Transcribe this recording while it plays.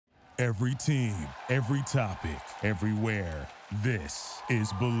Every team, every topic, everywhere. This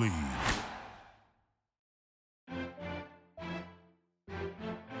is Believe.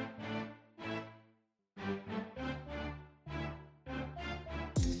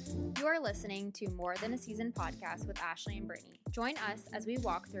 You are listening to More Than a Season podcast with Ashley and Brittany. Join us as we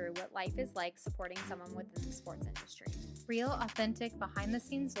walk through what life is like supporting someone within the sports industry. Real, authentic,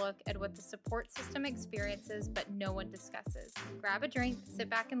 behind-the-scenes look at what the support system experiences but no one discusses. Grab a drink, sit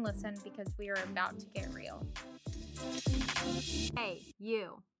back and listen because we are about to get real. Hey,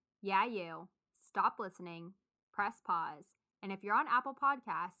 you. Yeah, you. Stop listening, press pause, and if you're on Apple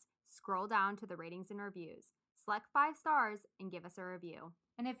Podcasts, scroll down to the ratings and reviews. Select 5 stars and give us a review.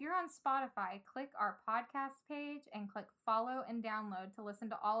 And if you're on Spotify, click our podcast page and click follow and download to listen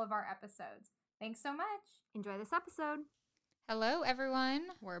to all of our episodes. Thanks so much. Enjoy this episode. Hello, everyone.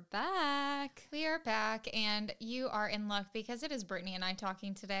 We're back. We are back, and you are in luck because it is Brittany and I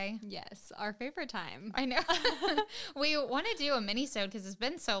talking today. Yes, our favorite time. I know. We want to do a mini-sode because it's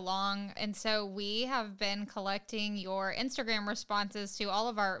been so long, and so we have been collecting your Instagram responses to all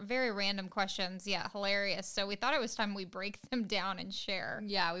of our very random questions, yet hilarious. So we thought it was time we break them down and share.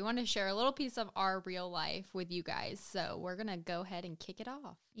 Yeah, we want to share a little piece of our real life with you guys, so we're going to go ahead and kick it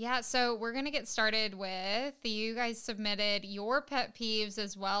off. Yeah, so we're going to get started with, you guys submitted your pet peeves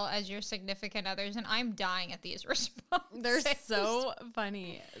as well as your significant others, and I'm dying at these responses. They're so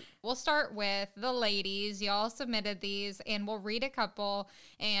funny. We'll start with the ladies. Y'all submitted these, and we'll read a couple,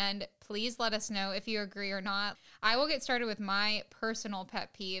 and please let us know if you agree or not. I will get started with my personal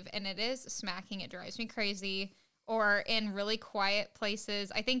pet peeve, and it is smacking. It drives me crazy. Or in really quiet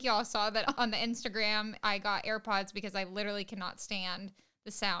places. I think y'all saw that on the Instagram. I got AirPods because I literally cannot stand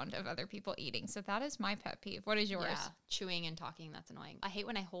the sound of other people eating. So that is my pet peeve. What is yours? Yeah, chewing and talking. That's annoying. I hate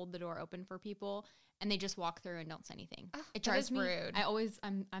when I hold the door open for people and they just walk through and don't say anything. It drives me rude.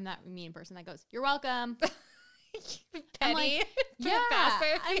 I'm that mean person that goes, "You're welcome." Petty. I'm like, yeah.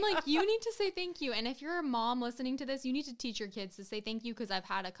 Passive. I'm like, you need to say thank you. And if you're a mom listening to this, you need to teach your kids to say thank you, because I've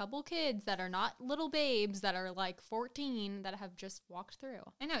had a couple kids that are not little babes that are like 14 that have just walked through.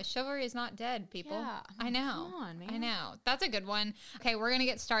 I know. Chivalry is not dead, people. Yeah. I know. Come on, man. I know. That's a good one. Okay, we're going to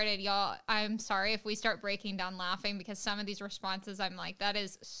get started, y'all. I'm sorry if we start breaking down laughing because some of these responses, I'm like, that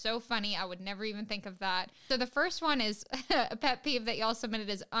is so funny. I would never even think of that. So the first one is a pet peeve that y'all submitted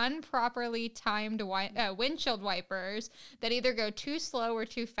is improperly timed windshield wipers that either go too slow or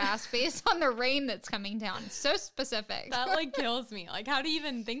too fast based on the rain that's coming down. So specific. That like kills me. Like, how do you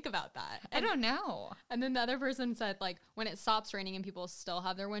even think about that? I don't know. And then the other person said, like, when it stops raining and people still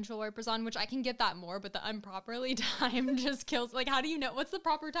have their windshield wipers on, which I can get that more, but the improperly timed just kills. Like, how do you know? What's the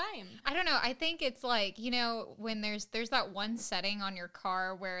proper time? I don't know. I think it's like, you know, when there's that one setting on your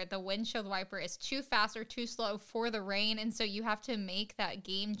car where the windshield wiper is too fast or too slow for the rain. And so you have to make that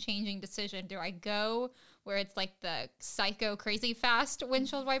game-changing decision. Do I go where it's like the psycho crazy fast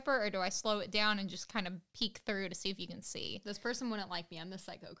windshield wiper, or do I slow it down and just kind of peek through to see if you can see? This person wouldn't like me. I'm the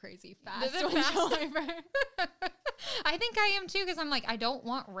psycho crazy fast The windshield fast- wiper. I think I am too, because I'm like, I don't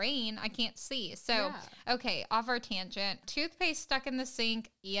want rain. I can't see. So, okay, off our tangent. Toothpaste stuck in the sink.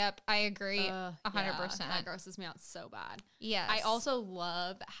 Yep, I agree 100%. That grosses me out so bad. Yes. I also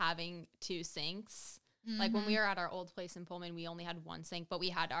love having 2 sinks. Mm-hmm. Like when we were at our old place in Pullman, we only had 1 sink, but we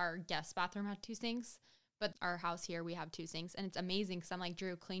had our guest bathroom had 2 sinks. But our house here, we have 2 sinks, and it's amazing because I'm like,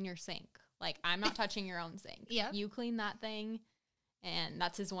 Drew, clean your sink. Like, I'm not touching your own sink. Yeah. You clean that thing, and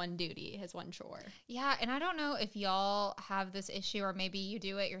that's his one duty, his one chore. Yeah, and I don't know if y'all have this issue or maybe you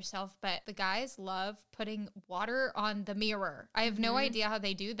do it yourself, but the guys love putting water on the mirror. I have no idea how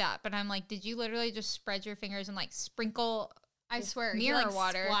they do that, but I'm like, did you literally just spread your fingers and like sprinkle I swear, mirror he, like,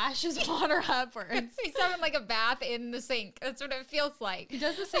 water? Splashes water upwards. He's having like a bath in the sink. That's what it feels like. He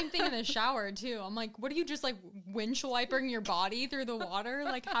does the same thing in the shower too. I'm like, what are you just like windshield wipering your body through the water?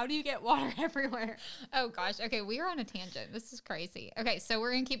 Like, how do you get water everywhere? Oh gosh. Okay, we are on a tangent. This is crazy. Okay, so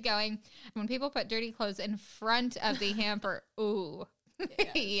we're gonna keep going. When people put dirty clothes in front of the hamper, ooh.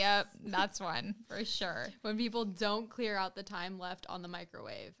 Yes. Yep, that's one for sure. When people don't clear out the time left on the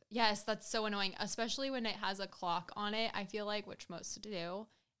microwave. Yes, that's so annoying, especially when it has a clock on it, I feel like, which most do.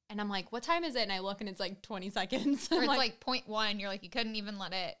 And I'm like, what time is it? And I look and it's like 20 seconds. Or it's like 0.1. You're like, you couldn't even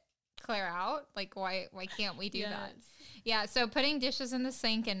let it clear out. Like, why can't we do that? Yeah, so putting dishes in the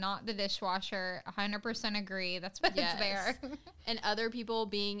sink and not the dishwasher, 100% agree. That's why it's there. And other people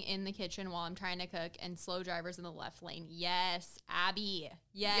being in the kitchen while I'm trying to cook, and slow drivers in the left lane. Yes, Abby.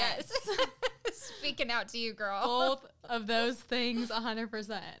 Yes. Speaking out to you, girl. Both of those things,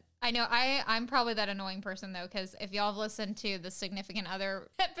 100%. I know I'm probably that annoying person though, because if y'all have listened to the significant other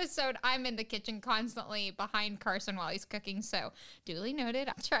episode, I'm in the kitchen constantly behind Carson while he's cooking. So duly noted.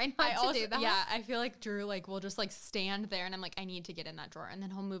 I'm trying not to do that. Yeah, I feel like Drew like will just like stand there and I'm like, I need to get in that drawer. And then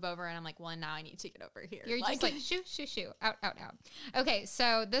he'll move over and I'm like, well, now I need to get over here. You're just like, shoo, shoo, shoo, out, out, out. Okay,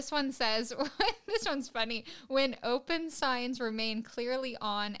 so this one says, this one's funny. When open signs remain clearly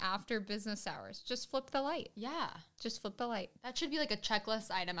on after business hours, just flip the light. Yeah. Just flip the light. That should be like a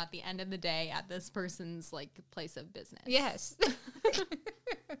checklist item at the end of the day at this person's like place of business. Yes.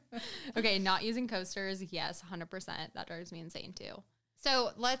 Okay, not using coasters. Yes, 100%. That drives me insane too.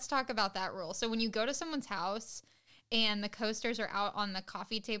 So let's talk about that rule. So when you go to someone's house and the coasters are out on the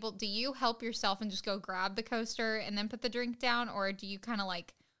coffee table, do you help yourself and just go grab the coaster and then put the drink down? Or do you kind of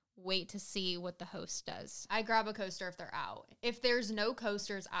like wait to see what the host does? I grab a coaster if they're out. If there's no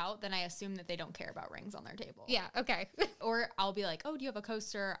coasters out, then I assume that they don't care about rings on their table. Yeah, okay. Or I'll be like, oh, do you have a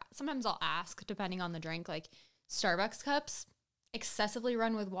coaster? Sometimes I'll ask, depending on the drink, like Starbucks cups excessively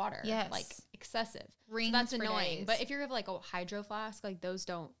run with water. Yes. Like excessive. Rings So that's for annoying. days. But if you're like a hydro flask, like those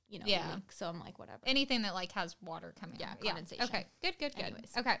don't, Yeah. leak. So I'm like, whatever. Anything that like has water coming Yeah, out. condensation. Okay, good.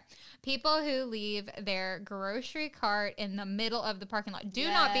 Anyways. Okay. People who leave their grocery cart in the middle of the parking lot. Do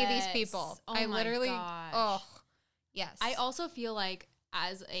not be these people. Oh I my literally, gosh. oh, yes. I also feel like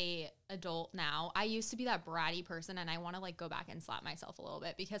as a adult now, I used to be that bratty person and I want to like go back and slap myself a little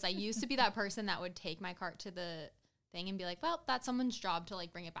bit because I used to be that person that would take my cart to the thing and be like, well, that's someone's job to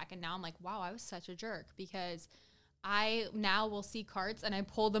like bring it back. And now I'm like, wow, I was such a jerk because I now will see carts and I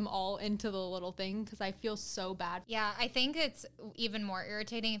pull them all into the little thing because I feel so bad. Yeah, I think it's even more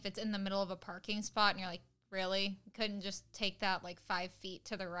irritating if it's in the middle of a parking spot and you're like, really? You couldn't just take that like 5 feet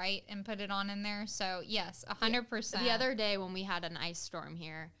to the right and put it on in there? So yes, 100%. The other day when we had an ice storm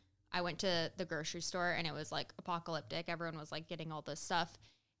here, I went to the grocery store and it was like apocalyptic. Everyone was like getting all this stuff.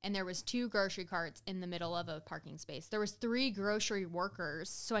 And there was 2 grocery carts in the middle of a parking space. There was 3 grocery workers.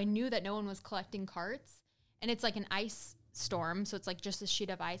 So I knew that no one was collecting carts. And it's like an ice storm. So it's like just a sheet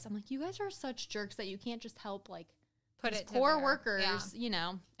of ice. I'm like, you guys are such jerks that you can't just help like put these it to poor there. workers,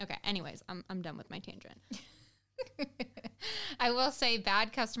 Yeah. Okay, anyways, I'm done with my tangent. I will say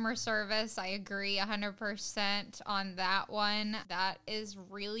bad customer service. I agree 100% on that one. That is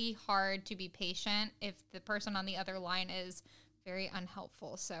really hard to be patient if the person on the other line is very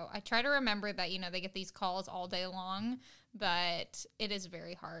unhelpful. So I try to remember that, they get these calls all day long, but it is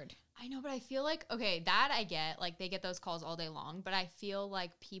very hard. I know, but I feel like, okay, that I get, like they get those calls all day long, but I feel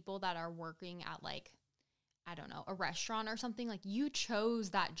like people that are working at like, I don't know, a restaurant or something, like you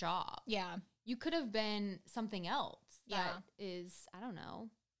chose that job. Yeah. You could have been something else. Yeah. That is, I don't know.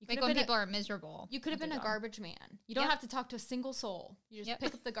 You could Like have when been people are miserable. You could have at been their a job. garbage man. You don't Yep. have to talk to a single soul. You just Yep.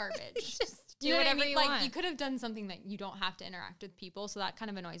 pick up the garbage. Just do You know what I whatever mean? you Like want. you could have done something that you don't have to interact with people. So that kind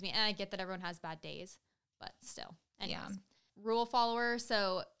of annoys me. And I get that everyone has bad days, but still. Anyways. Yeah. Rule follower.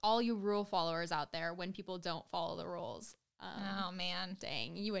 So all you rule followers out there, when people don't follow the rules, Oh, man.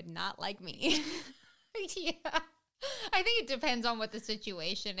 dang, you would not like me. Yeah. I think it depends on what the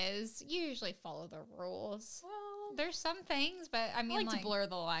situation is. You usually follow the rules. Well, There's some things, but I I mean, like to blur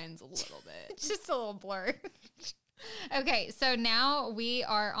the lines a little bit. it's just a little blur. Okay, so now we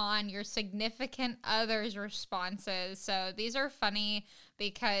are on your significant other's responses. So these are funny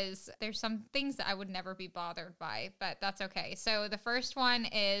because there's some things that I would never be bothered by, but that's okay. So the first one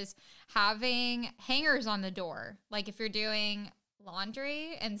is having hangers on the door. Like if you're doing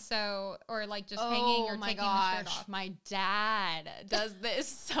laundry or like just hanging or taking the shirt off. My dad does this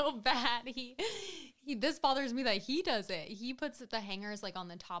so bad. He this bothers me that he does it. He puts the hangers like on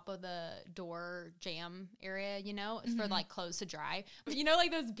the top of the door jamb area, for like clothes to dry.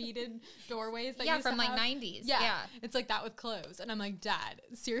 Like those beaded doorways that Yeah, used to from like have? 90s. Yeah. Yeah. It's like that with clothes. And I'm like, Dad,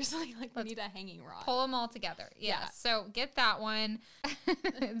 seriously, like we need a hanging rod. Pull them all together. Yeah. Yeah. So get that one.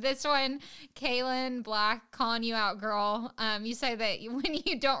 This one, Kaylin Black, calling you out, girl. You say that when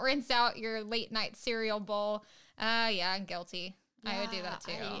you don't rinse out your late night cereal bowl. Yeah, I'm guilty. I would do that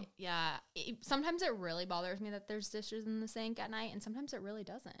too. Sometimes it really bothers me that there's dishes in the sink at night, and sometimes it really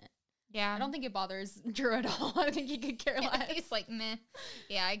doesn't. Yeah. I don't think it bothers Drew at all. I think he could care less. He's like, meh.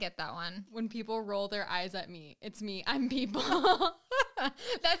 Yeah, I get that one. When people roll their eyes at me, it's me. I'm people.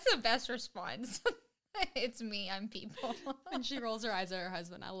 That's the best response. It's me. I'm people. And she rolls her eyes at her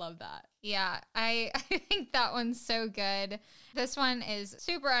husband. I love that. Yeah, I think that one's so good. This one is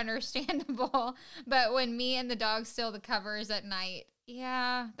super understandable. But when me and the dog steal the covers at night,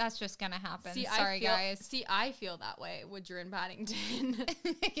 yeah, that's just going to happen. Sorry, guys. See, I feel that way with Drew and Paddington.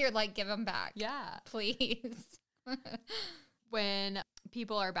 You're like, give them back. Yeah. Please. When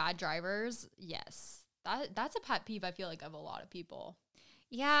people are bad drivers, yes. That's a pet peeve, I feel like, of a lot of people.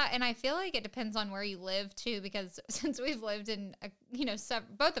 Yeah, and I feel like it depends on where you live too, because since we've lived in,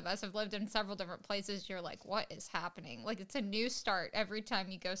 both of us have lived in several different places, you're like, what is happening? Like, it's a new start every time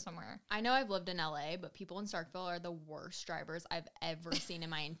you go somewhere. I know I've lived in LA, but people in Starkville are the worst drivers I've ever seen in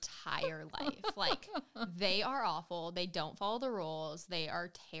my entire life. Like, they are awful. They don't follow the rules. They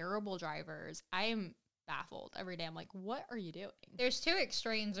are terrible drivers. I am baffled every day. I'm like, what are you doing? There's two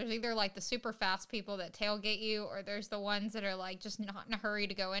extremes. There's either like the super fast people that tailgate you, or there's the ones that are like just not in a hurry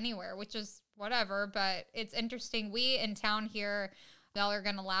to go anywhere, which is whatever. But it's interesting. We in town here, y'all are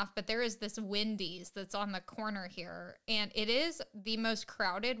gonna laugh, but there is this Wendy's that's on the corner here, and it is the most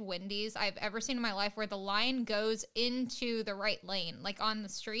crowded Wendy's I've ever seen in my life, where the line goes into the right lane, like on the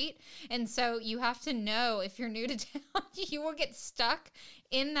street. And so you have to know, if you're new to town, you will get stuck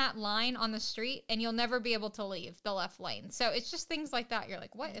in that line on the street and you'll never be able to leave the left lane. So it's just things like that. You're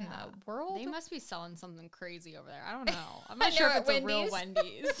like, what in the world? They must be selling something crazy over there. I don't know. I'm not sure if it's a real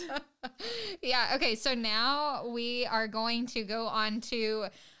Wendy's. Yeah. Okay. So now we are going to go on to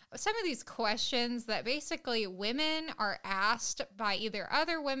some of these questions that basically women are asked by either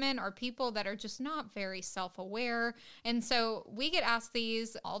other women or people that are just not very self-aware. And so we get asked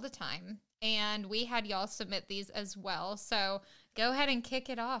these all the time, and we had y'all submit these as well. So go ahead and kick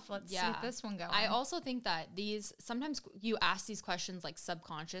it off. Let's get this one going. I also think that sometimes you ask these questions like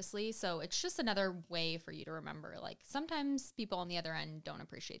subconsciously. So it's just another way for you to remember. Like, sometimes people on the other end don't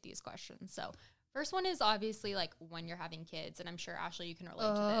appreciate these questions. So first one is obviously like when you're having kids. And I'm sure, Ashley, you can relate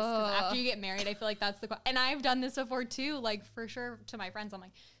to this. Because after you get married, I feel like that's and I've done this before too. Like, for sure, to my friends, I'm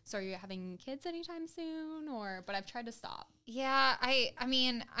like, so are you having kids anytime soon? But I've tried to stop. Yeah, I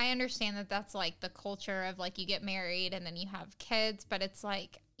mean, I understand that that's like the culture of like you get married and then you have kids, but it's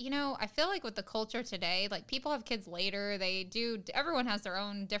like, I feel like with the culture today, like people have kids later. Everyone has their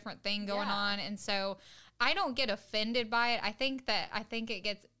own different thing going on. And so I don't get offended by it. I think it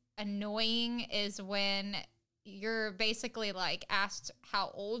gets annoying is when you're basically like asked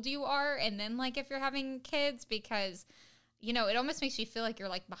how old you are, and then like if you're having kids, because it almost makes you feel like you're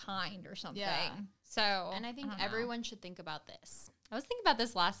like behind or something. Yeah. So, and I think everyone should think about this. I was thinking about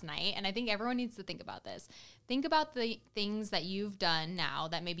this last night, and I think everyone needs to think about this. Think about the things that you've done now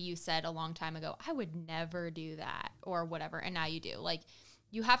that maybe you said a long time ago, I would never do that or whatever, and now you do. Like,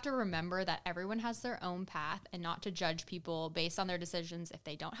 you have to remember that everyone has their own path, and not to judge people based on their decisions if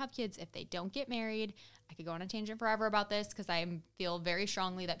they don't have kids, if they don't get married. I could go on a tangent forever about this because I feel very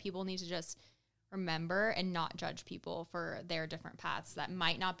strongly that people need to just remember and not judge people for their different paths that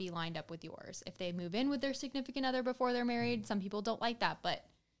might not be lined up with yours. If they move in with their significant other before they're married, some people don't like that, but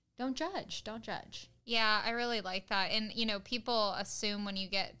don't judge. Don't judge. Yeah, I really like that. And, people assume when you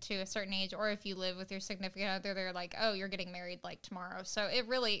get to a certain age, or if you live with your significant other, they're like, oh, you're getting married like tomorrow. So it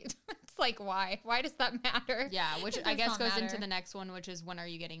really, it's like, why? Why does that matter? Yeah, which I guess goes into the next one, which is when are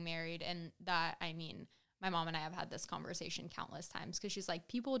you getting married? And that, I mean, my mom and I have had this conversation countless times because she's like,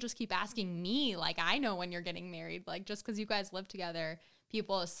 people just keep asking me, like, I know when you're getting married. Like, just because you guys live together,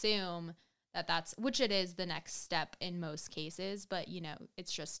 people assume that's, which it is the next step in most cases. But,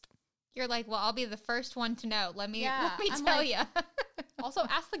 it's just. You're like, well, I'll be the first one to know. Let me tell you. Also,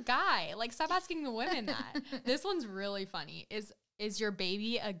 ask the guy. Like, stop asking the women that. This one's really funny. Is your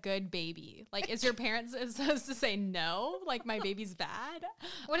baby a good baby? Like, is your parents supposed to say no? Like, my baby's bad?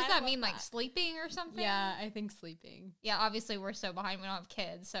 What does that mean? Like sleeping or something? Yeah, I think sleeping. Yeah, obviously we're so behind. We don't have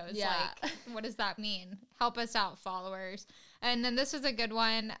kids. So it's like, what does that mean? Help us out, followers. And then this is a good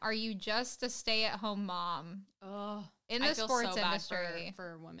one. Are you just a stay-at-home mom? Oh, in the sports industry.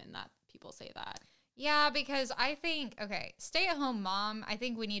 For women that people say that. Yeah, because I think, stay-at-home mom, I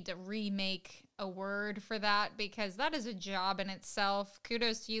think we need to remake a word for that, because that is a job in itself.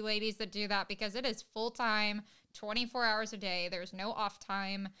 Kudos to you ladies that do that, because it is full-time, 24 hours a day. There's no off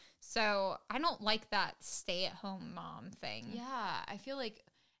time. So I don't like that stay-at-home mom thing. Yeah, I feel like,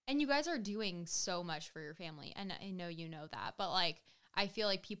 and you guys are doing so much for your family, and I know you know that, but like, I feel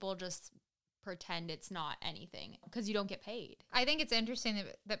like people just pretend it's not anything because you don't get paid. I think it's interesting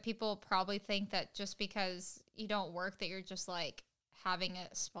that people probably think that just because you don't work that you're just like having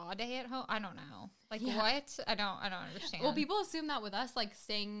a spa day at home. I don't know. Like what? I don't understand. Well, people assume that with us, like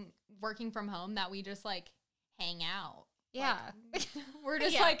working from home, that we just like hang out. Yeah. Like, we're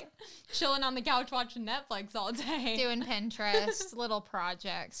just like chilling on the couch watching Netflix all day. Doing Pinterest, little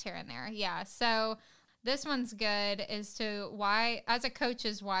projects here and there. Yeah. So this one's good as to why, as a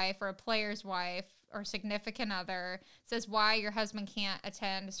coach's wife or a player's wife or significant other, says why your husband can't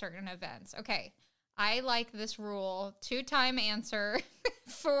attend certain events. Okay, I like this rule. 2-time answer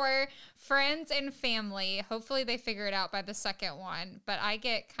for friends and family. Hopefully they figure it out by the second one. But I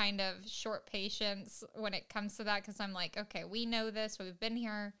get kind of short patience when it comes to that because I'm like, okay, we know this. We've been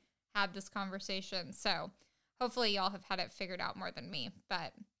here, had this conversation. So hopefully y'all have had it figured out more than me.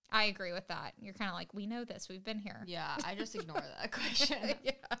 But I agree with that. You're kind of like, we know this. We've been here. Yeah, I just ignore that question.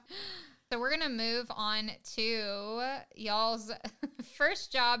 Yeah. So we're going to move on to y'all's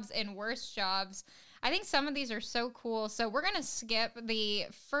first jobs and worst jobs. I think some of these are so cool. So we're going to skip the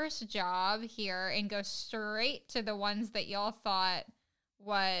first job here and go straight to the ones that y'all thought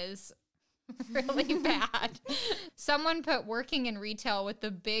was really bad. Someone put working in retail with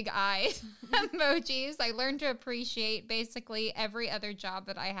the big eyes emojis. I learned to appreciate basically every other job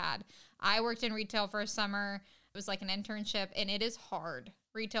that I had. I worked in retail for a summer. It was like an internship, and it is hard.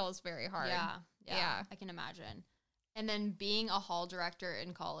 Retail is very hard. Yeah, I can imagine. And then being a hall director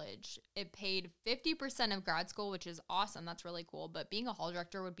in college, it paid 50% of grad school, which is awesome. That's really cool. But being a hall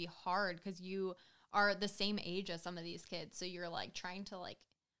director would be hard because you are the same age as some of these kids. So you're like trying to like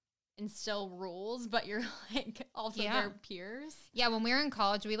instill rules, but you're like also their peers. Yeah, when we were in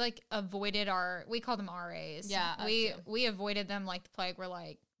college, we like avoided we called them RAs. Yeah, we avoided them like the plague. We're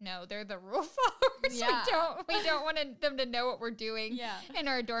like, no, they're the rule followers. Yeah. We don't want them to know what we're doing in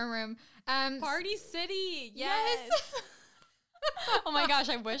our dorm room. Party City. Yes. Oh my gosh,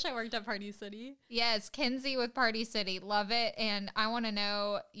 I wish I worked at Party City. Yes, Kinsey with Party City. Love it. And I want to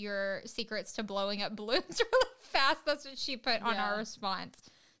know your secrets to blowing up balloons really fast. That's what she put on our response.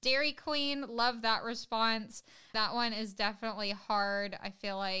 Dairy Queen, love that response. That one is definitely hard. I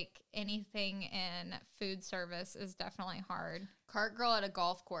feel like anything in food service is definitely hard. Cart girl at a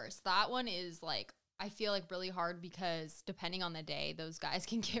golf course. That one is like, I feel like really hard because depending on the day, those guys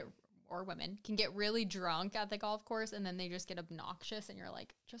can get, or women, can get really drunk at the golf course and then they just get obnoxious and you're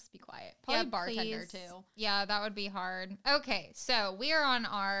like, just be quiet. Probably bartender too. Yeah, that would be hard. Okay, so we are on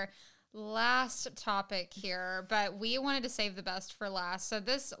our last topic here, but we wanted to save the best for last. So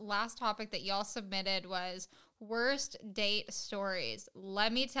this last topic that y'all submitted was worst date stories.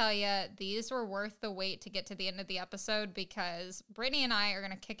 Let me tell you, these were worth the wait to get to the end of the episode because Brittany and I are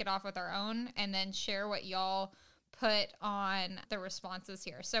going to kick it off with our own and then share what y'all put on the responses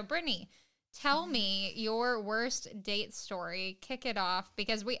here. So Brittany, tell me your worst date story. Kick it off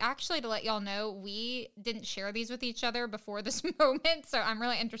because we actually, to let y'all know, we didn't share these with each other before this moment. So I'm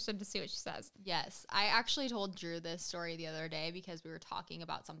really interested to see what she says. Yes. I actually told Drew this story the other day because we were talking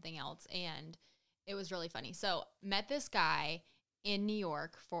about something else and it was really funny. So met this guy in New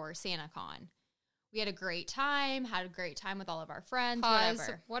York for SantaCon. We had a great time, with all of our friends,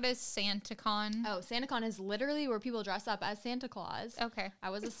 whatever. What is SantaCon? Oh, SantaCon is literally where people dress up as Santa Claus. Okay. I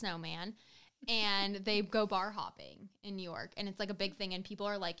was a snowman. And they go bar hopping in New York. And it's like a big thing. And people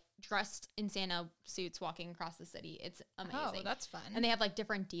are like dressed in Santa suits walking across the city. It's amazing. Oh, that's fun. And they have like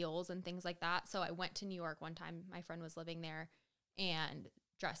different deals and things like that. So I went to New York one time. My friend was living there and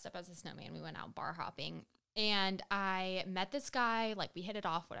dressed up as a snowman. We went out bar hopping. And I met this guy. Like we hit it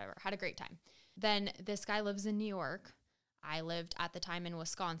off, whatever. Had a great time. Then this guy lives in New York. I lived at the time in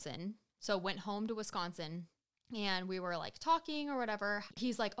Wisconsin. So went home to Wisconsin. And we were like talking or whatever.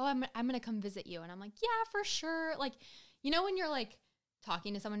 He's like, oh, I'm going to come visit you. And I'm like, yeah, for sure. Like, you know, when you're like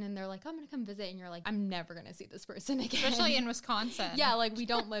talking to someone and they're like, oh, I'm going to come visit. And you're like, I'm never going to see this person again. Especially in Wisconsin. Yeah. Like we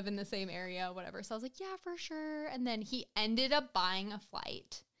don't live in the same area, whatever. So I was like, yeah, for sure. And then he ended up buying a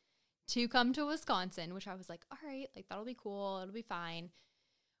flight to come to Wisconsin, which I was like, all right, like that'll be cool. It'll be fine.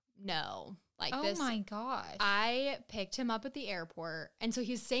 No. Like oh this. Oh my gosh. I picked him up at the airport. And so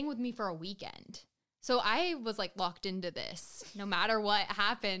he's staying with me for a weekend. So I was like locked into this. No matter what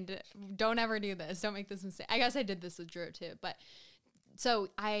happened, don't ever do this. Don't make this mistake. I guess I did this with Drew too. But so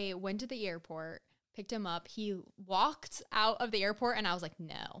I went to the airport, picked him up. He walked out of the airport and I was like,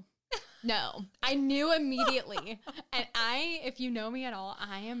 no. I knew immediately. And if you know me at all,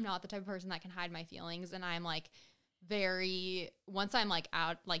 I am not the type of person that can hide my feelings. And I'm like once I'm like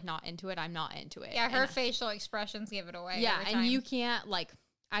out, like not into it, I'm not into it. Yeah, her facial expressions give it away. Yeah, and you can't like,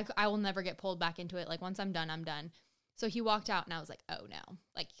 I will never get pulled back into it. Like, once I'm done, I'm done. So he walked out, and I was like, oh, no.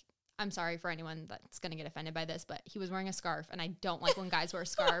 Like, I'm sorry for anyone that's going to get offended by this, but he was wearing a scarf, and I don't like when guys wear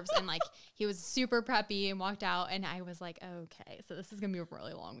scarves. And, like, he was super preppy and walked out, and I was like, okay, so this is going to be a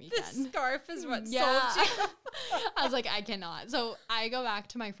really long weekend. The scarf is what sold you. I was like, I cannot. So I go back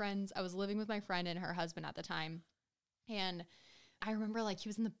to my friends. I was living with my friend and her husband at the time, and I remember, like, he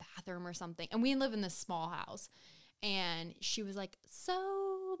was in the bathroom or something, and we live in this small house. And she was like,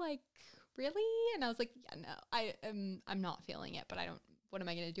 so, like, really? And I was like, yeah, no, I'm not feeling it, but what am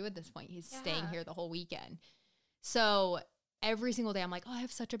I going to do at this point? He's staying here the whole weekend. So every single day I'm like, oh, I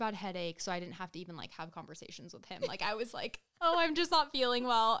have such a bad headache. So I didn't have to even like have conversations with him. Like I was like, oh, I'm just not feeling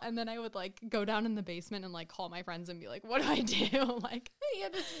well. And then I would like go down in the basement and like call my friends and be like, what do I do? Like, You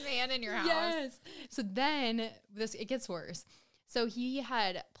had this man in your house. yes. So then it gets worse. So he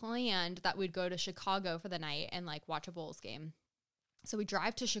had planned that we'd go to Chicago for the night and like watch a Bulls game. So we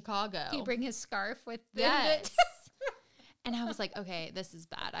drive to Chicago. Did he bring his scarf with the Yes. And I was like, okay, this is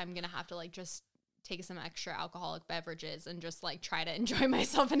bad. I'm going to have to like just take some extra alcoholic beverages and just like try to enjoy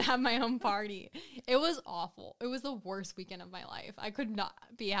myself and have my own party. It was awful. It was the worst weekend of my life. I could not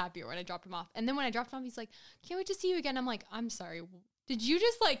be happier when I dropped him off. And then when I dropped him off, he's like, can't wait to see you again. I'm like, I'm sorry. Did you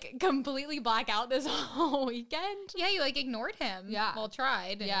just like completely black out this whole weekend? Yeah, you like ignored him. Yeah. Well,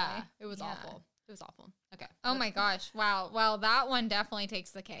 tried. Yeah. Anyway. It was Yeah. awful. It was awful. Okay. Oh my gosh. Wow. Well, that one definitely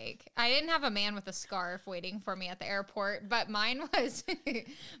takes the cake. I didn't have a man with a scarf waiting for me at the airport, but mine was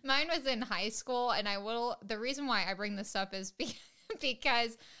in high school. And the reason why I bring this up is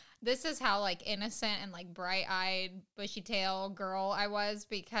because this is how like innocent and like bright-eyed, bushy-tail girl I was,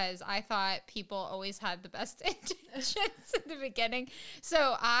 because I thought people always had the best intentions in the beginning.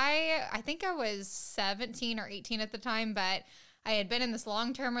 So I think I was 17 or 18 at the time, but I had been in this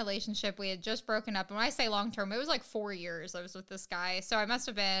long-term relationship. We had just broken up. And when I say long-term, it was like 4 years I was with this guy. So I must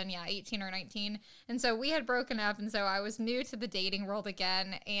have been, 18 or 19. And so we had broken up. And so I was new to the dating world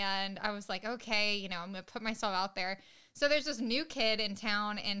again. And I was like, okay, I'm going to put myself out there. So there's this new kid in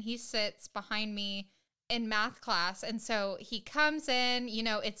town and he sits behind me in math class. And so he comes in,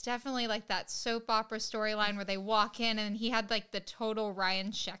 it's definitely like that soap opera storyline where they walk in and he had like the total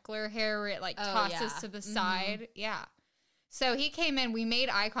Ryan Sheckler hair where it like tosses to the side. Yeah. So he came in, we made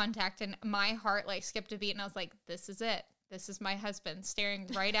eye contact, and my heart like skipped a beat, and I was like, this is it. This is my husband staring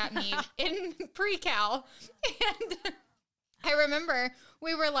right at me in pre-cal. And I remember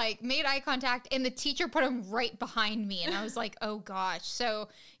we were like, made eye contact, and the teacher put him right behind me, and I was like, oh gosh. So,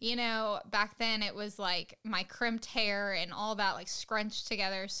 back then it was like my crimped hair and all that like scrunched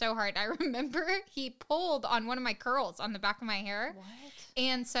together so hard. I remember he pulled on one of my curls on the back of my hair. What?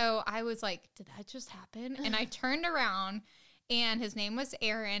 And so I was like, did that just happen? And I turned around. And his name was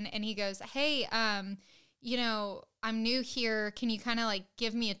Aaron, and he goes, hey, I'm new here. Can you kind of like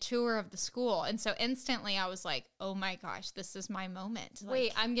give me a tour of the school? And so instantly I was like, oh my gosh, this is my moment. Like,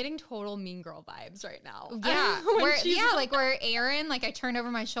 Wait, I'm getting total Mean Girl vibes right now. yeah. When Like where Aaron, like I turned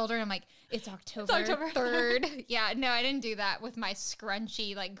over my shoulder and I'm like, it's October 3rd. Yeah, no, I didn't do that with my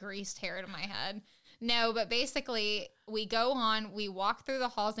scrunchy, like greased hair to my head. No, but basically we walk through the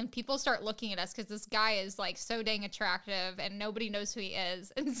halls and people start looking at us because this guy is like so dang attractive and nobody knows who he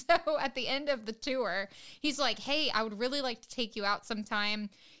is. And so at the end of the tour, he's like, hey, I would really like to take you out sometime.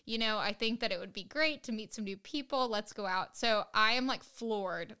 I think that it would be great to meet some new people. Let's go out. So I am like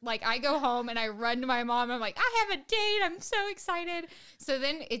floored. Like I go home and I run to my mom. I'm like, I have a date. I'm so excited. So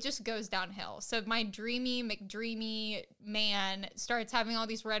then it just goes downhill. So my dreamy McDreamy man starts having all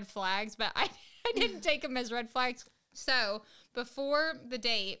these red flags, but I didn't take them as red flags. So before the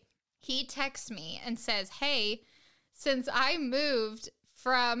date, he texts me and says, hey, since I moved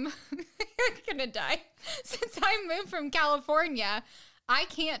from, I'm gonna die. Since I moved from California, I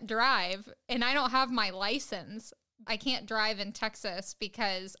can't drive and I don't have my license. I can't drive in Texas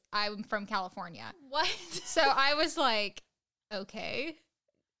because I'm from California. What? So I was like, okay.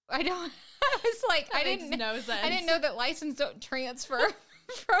 I was like, That makes no sense. I didn't know that license don't transfer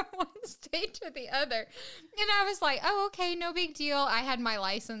from one state to the other. And I was like, oh, okay, no big deal. I had my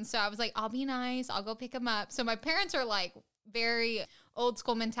license. So I was like, I'll be nice. I'll go pick him up. So my parents are like very old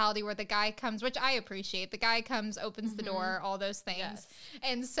school mentality where the guy comes, which I appreciate. The guy comes, opens the door, all those things. Yes.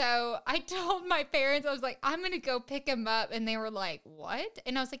 And so I told my parents, I was like, I'm going to go pick him up. And they were like, what?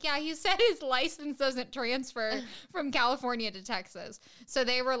 And I was like, yeah, he said his license doesn't transfer from California to Texas. So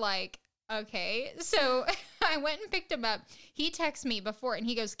they were like, okay. So I went and picked him up. He texted me before and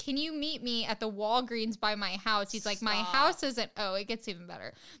he goes, can you meet me at the Walgreens by my house? He's like, my house isn't, it gets even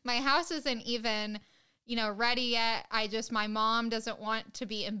better. My house isn't even, ready yet. My mom doesn't want to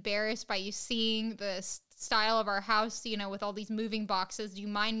be embarrassed by you seeing the style of our house, with all these moving boxes. Do you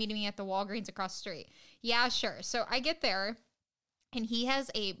mind meeting me at the Walgreens across the street? Yeah, sure. So I get there and he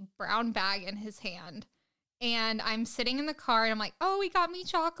has a brown bag in his hand. And I'm sitting in the car and I'm like, oh, he got me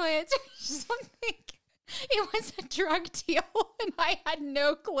chocolates or something. It was a drug deal, and I had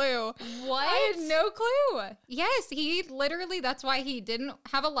no clue. What? I had no clue. Yes, he literally, that's why he didn't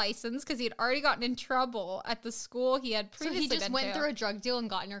have a license, because he had already gotten in trouble at the school he had So previously he just been went to. through a drug deal and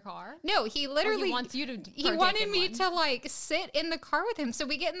got in your car? No, he Or literally he wants you to he partake wanted in me one? to like sit in the car with him. So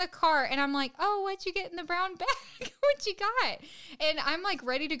we get in the car and I'm like, oh, what'd you get in the brown bag? What you got? And I'm like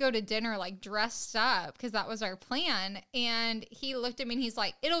ready to go to dinner, like dressed up, because that was our plan. And he looked at me and he's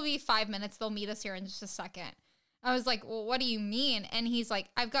like, it'll be 5 minutes. They'll meet us here in just a second. I was like, well, what do you mean? And he's like,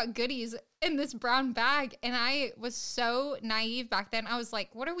 I've got goodies in this brown bag. And I was so naive back then. I was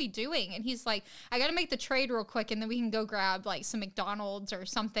like, what are we doing? And he's like, I got to make the trade real quick and then we can go grab like some McDonald's or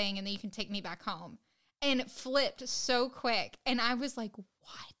something and then you can take me back home. And it flipped so quick. And I was like,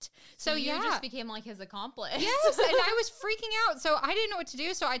 what? So you yeah. just became like his accomplice. Yes, and I was freaking out. So I didn't know what to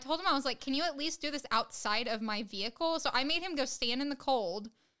do. So I told him, I was like, can you at least do this outside of my vehicle? So I made him go stand in the cold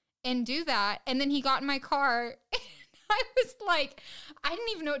and do that. And then he got in my car. And I was like, I didn't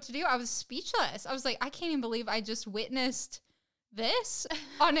even know what to do. I was speechless. I was like, I can't even believe I just witnessed this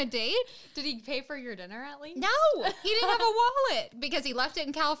on a date. Did he pay for your dinner at least? No, he didn't have a wallet because he left it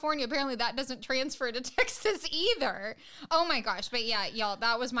in California. Apparently that doesn't transfer to Texas either. Oh my gosh. But yeah, y'all,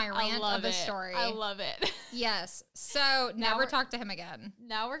 that was my rant of the story. I love it. Yes. So never we're- talk to him again.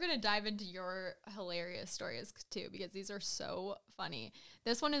 Now we're going to dive into your hilarious stories too, because these are so funny.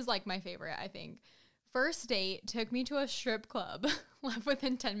 This one is like my favorite, I think. First date, took me to a strip club, left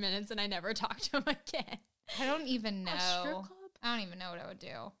within 10 minutes, and I never talked to him again. I don't even know. A strip club? I don't even know what I would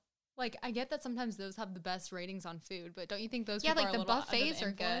do. Like, I get that sometimes those have the best ratings on food, but don't you think those Yeah, people like are the a little under the buffets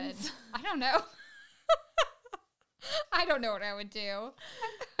are good. influence? I don't know. I don't know what I would do.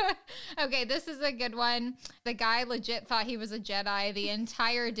 Okay, this is a good one. The guy legit thought he was a Jedi the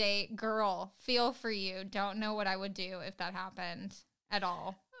entire date. Girl, feel for you. Don't know what I would do if that happened at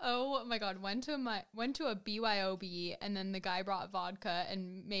all. Oh my God, went to a BYOB, and then the guy brought vodka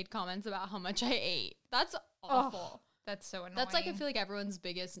and made comments about how much I ate. That's awful. Oh, that's so annoying. That's like, I feel like everyone's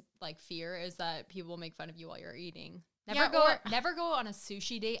biggest like fear is that people make fun of you while you're eating. Yeah, Never go on a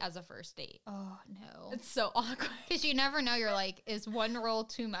sushi date as a first date. Oh, no. It's so awkward. Because you never know. You're like, is one roll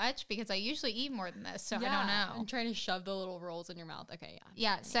too much? Because I usually eat more than this, so I don't know. I'm trying to shove the little rolls in your mouth. Okay, yeah.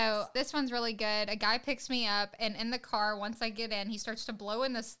 Yeah, so this one's really good. A guy picks me up, and in the car, once I get in, he starts to blow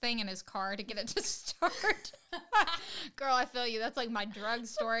in this thing in his car to get it to start. Girl, I feel you. That's like my drug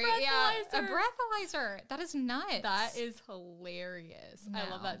story. Yeah, a breathalyzer. That is nuts. That is hilarious. I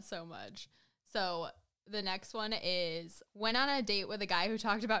love No. that so much. So the next one is went on a date with a guy who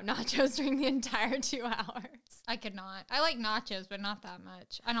talked about nachos during the entire 2 hours. I could not. I like nachos, but not that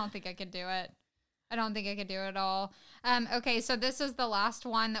much. I don't think I could do it. I don't think I could do it at all. Okay, so this is the last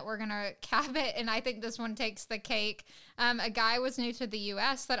one that we're going to cap it, and I think this one takes the cake. A guy was new to the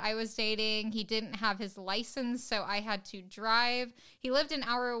U.S. that I was dating. He didn't have his license, so I had to drive. He lived an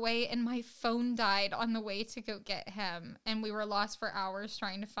hour away, and my phone died on the way to go get him, and we were lost for hours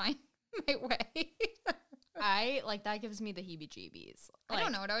trying to find my way. That gives me the heebie-jeebies. I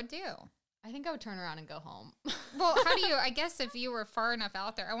don't know what I would do. I think I would turn around and go home. Well, how do you, I guess if you were far enough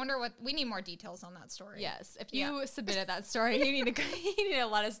out there, I wonder we need more details on that story. Yes. If you submitted that story, you need to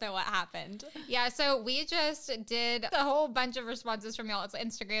let us know what happened. Yeah, so we just did a whole bunch of responses from y'all. It's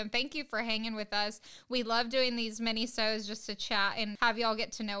Instagram. Thank you for hanging with us. We love doing these mini-sodes just to chat and have y'all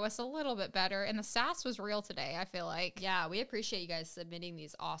get to know us a little bit better. And the sass was real today, I feel like. Yeah, we appreciate you guys submitting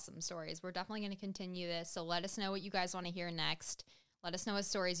these awesome stories. We're definitely going to continue this. So let us know what you guys want to hear next. Let us know what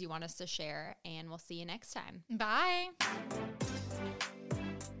stories you want us to share, and we'll see you next time. Bye.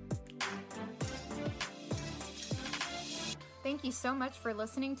 Thank you so much for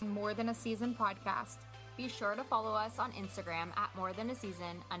listening to More Than a Season podcast. Be sure to follow us on Instagram at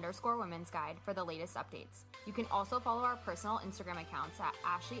morethanAseason_women's guide for the latest updates. You can also follow our personal Instagram accounts at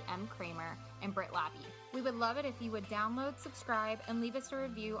Ashley M. Kramer and Britt Labby. We would love it if you would download, subscribe, and leave us a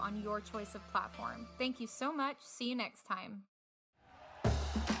review on your choice of platform. Thank you so much. See you next time.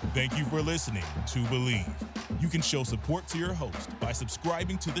 Thank you for listening to Believe. You can show support to your host by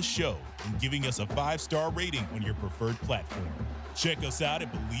subscribing to the show and giving us a 5-star rating on your preferred platform. Check us out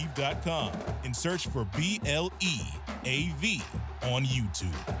at Believe.com and search for BLEAV on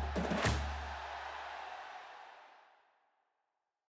YouTube.